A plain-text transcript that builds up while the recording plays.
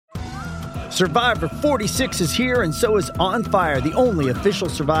Survivor 46 is here, and so is On Fire, the only official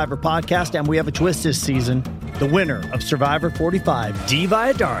Survivor podcast, and we have a twist this season. The winner of Survivor 45, Dee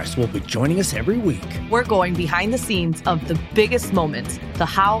Valladares, will be joining us every week. We're going behind the scenes of the biggest moments, the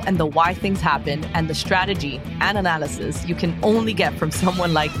how and the why things happen, and the strategy and analysis you can only get from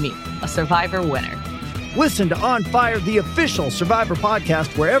someone like me, a Survivor winner. Listen to On Fire, the official Survivor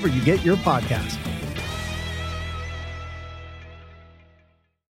podcast, wherever you get your podcast.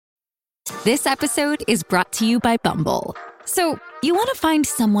 This episode is brought to you by Bumble. So, you want to find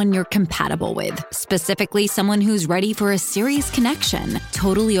someone you're compatible with, specifically someone who's ready for a serious connection,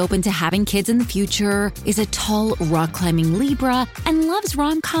 totally open to having kids in the future, is a tall, rock-climbing Libra, and loves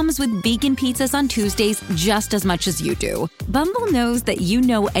rom-coms with vegan pizzas on Tuesdays just as much as you do. Bumble knows that you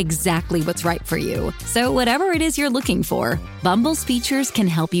know exactly what's right for you. So whatever it is you're looking for, Bumble's features can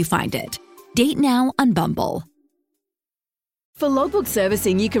help you find it. Date now on Bumble. For logbook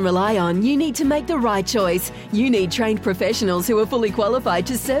servicing you can rely on, you need to make the right choice. You need trained professionals who are fully qualified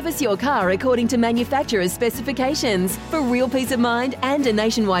to service your car according to manufacturer's specifications. For real peace of mind and a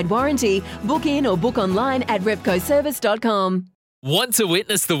nationwide warranty, book in or book online at repcoservice.com. Want to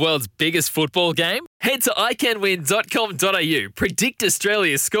witness the world's biggest football game? Head to iCanWin.com.au, predict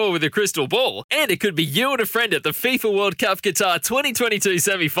Australia's score with a crystal ball, and it could be you and a friend at the FIFA World Cup Qatar 2022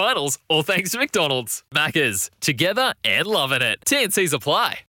 semi-finals, all thanks to McDonald's. Maccas, together and loving it. TNCs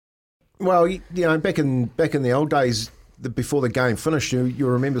apply. Well, you know, back in the old days, before the game finished, you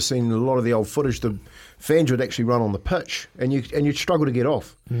remember seeing a lot of the old footage. The fans would actually run on the pitch, and you'd struggle to get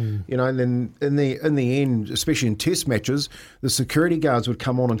off. You know, and then in the end, especially in test matches, the security guards would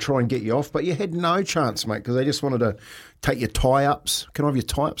come on and try and get you off, but you had no chance, mate, because they just wanted to take your tie-ups. Can I have your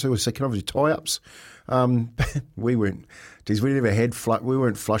tie-ups? They would say, can I have your tie-ups? We weren't. Geez, we never had we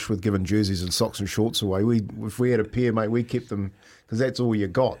weren't flush with giving jerseys and socks and shorts away. If we had a pair, mate, we kept them because that's all you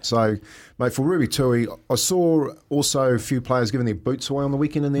got. So, mate, for Ruby Tui, I saw also a few players giving their boots away on the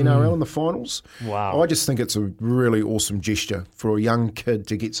weekend in the NRL in the finals. Wow. I just think it's a really awesome gesture for a young kid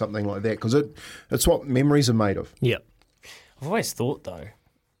to get something like that because it's what memories are made of. Yep. I've always thought, though,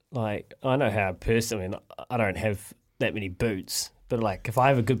 like, I know how personally, I don't have that many boots, but, like, if I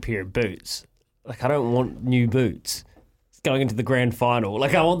have a good pair of boots, like, I don't want new boots going into the grand final.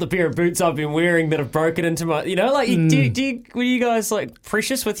 Like, I want the pair of boots I've been wearing that have broken into my, you know, like, were you guys, like,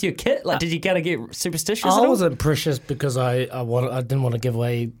 precious with your kit? Like, did you kind of get superstitious at all? I wasn't precious because I didn't want to give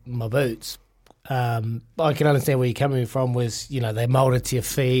away my boots. I can understand where you're coming from was, you know, they moulded to your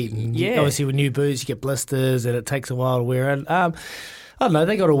feet. And obviously with new boots, you get blisters and it takes a while to wear it. I don't know,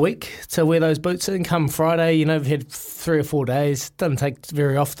 they got a week to wear those boots in. Come Friday, you know, we've had 3 or 4 days. Doesn't take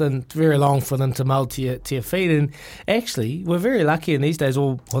very long for them to mould to your feet. And actually, we're very lucky in these days,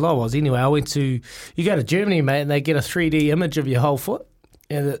 well, I was anyway. You go to Germany, mate, and they get a 3D image of your whole foot.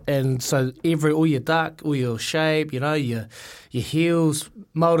 And so all your shape, you know, your heels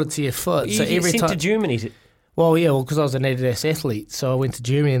moulded to your foot. You so every sent time to Germany? Well, because I was an Adidas athlete, so I went to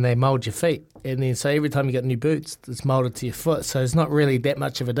Germany and they mould your feet. And then so every time you get new boots, it's moulded to your foot. So it's not really that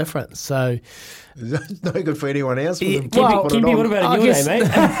much of a difference. So it's no good for anyone else. Kimpy, what about your day, mate?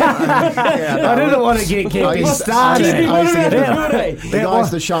 I didn't want to get Kimpy started. The guys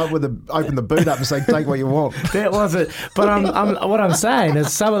that show up open the boot up and say, take what you want. That wasn't. But what I'm saying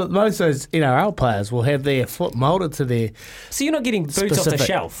is most of those NRL players will have their foot moulded to their. So you're not getting boots off the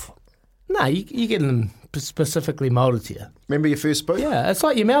shelf? No, you get them specifically moulded to you. Remember your first boot? Yeah, it's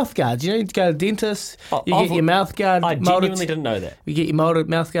like your mouth guards. You know, you go to the dentist, get your mouth guard I moulded. genuinely didn't know that. You get your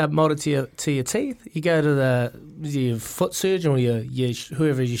mouth guard moulded to your teeth. You go to your foot surgeon or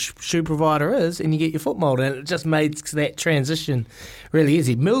whoever your shoe provider is, and you get your foot moulded. And it just makes that transition really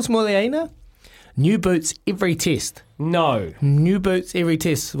easy. Mills Muliaina, new boots every test. No. New boots every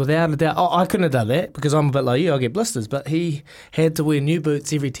test, without a doubt. I couldn't have done that because I'm a bit like you. I get blisters, but he had to wear new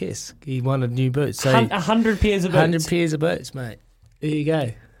boots every test. He wanted new boots. So 100 pairs of boots? 100 pairs of boots, mate. There you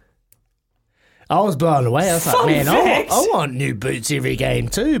go. I was blown away. I was like, man, I want new boots every game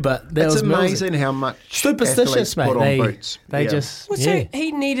too. But it's amazing how much superstitious, mate. Put on boots. They just. Well, so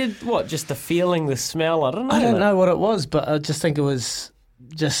he needed what? Just the feeling, the smell. I don't know. I don't know what it was, but I just think it was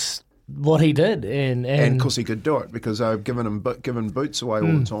just what he did, and of course he could do it because they've given boots away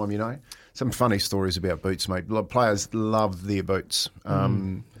all the time. You know, some funny stories about boots, mate. Players love their boots.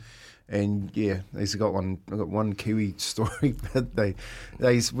 And yeah, he's got one. I've got one Kiwi story. They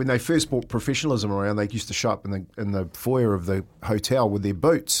when they first brought professionalism around, they used to show up in the foyer of the hotel with their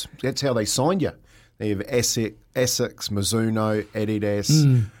boots. That's how they signed you. They have Asics, Mizuno,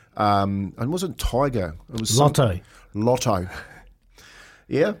 Adidas, and it wasn't Tiger. It was Lotto. Lotto.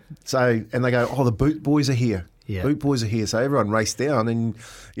 Yeah. So and they go, oh, the boot boys are here. Yeah. Boot boys are here. So everyone raced down and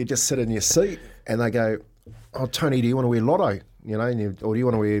you just sit in your seat and they go, oh, Tony, do you want to wear Lotto? You know, or do you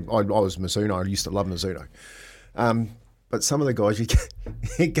want to wear, I was Mizuno. I used to love Mizuno. But some of the guys,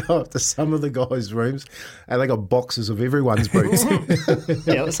 you go up to some of the guys' rooms and they got boxes of everyone's boots.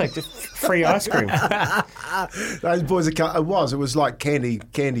 Yeah, it's like just free ice cream. Those boys, it was like candy,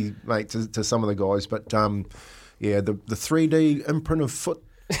 mate, to some of the guys. But yeah, the 3D imprint of foot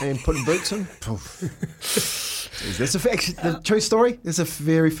and putting boots in. That's the true story. It's the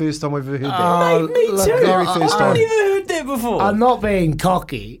very first time I've ever heard that. Me too. Very first time. I've never heard that before. I'm not being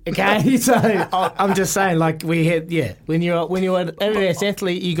cocky, okay? So I'm just saying, like we had, when you're an MLS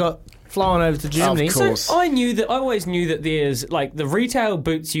athlete, you got flying over to Germany. Of course. So I always knew that there's like the retail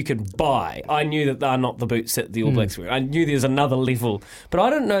boots you can buy. I knew that they're not the boots that the All Blacks wear. I knew there's another level, but I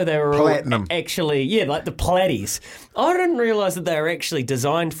didn't know they were Platinum. all actually, like the platties. I didn't realise that they were actually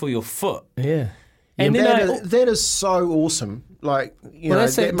designed for your foot. Yeah. And then that is so awesome. Like,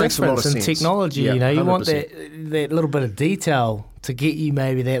 that's that makes a lot of difference in sense. technology. Yeah, You want 100%. that little bit of detail to get you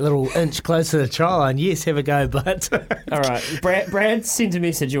maybe that little inch closer to the try line. Yes, have a go, but all right. Brad sent a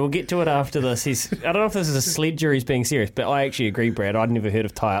message, and we'll get to it after this. I don't know if this is a sledge or he's being serious, but I actually agree, Brad. I'd never heard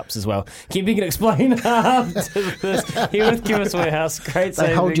of tie-ups as well. Kempy can explain after this. Here with Chemist Warehouse, great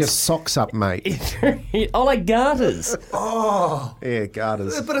They hold your savings. socks up, mate. Oh, like garters. Yeah,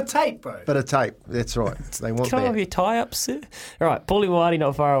 garters. a bit of tape, bro. Bit of tape. That's right. They want Can I have that. your tie-ups, sir? All right, Paulie Whitey,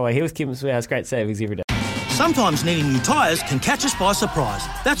 not far away. Here with Chemist Warehouse, great savings every day. Sometimes needing new tyres can catch us by surprise.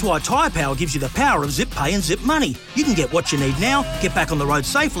 That's why Tyre Power gives you the power of zip pay and zip money. You can get what you need now, get back on the road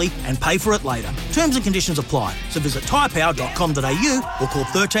safely and pay for it later. Terms and conditions apply. So visit tyrepower.com.au or call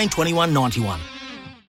 13 21 91.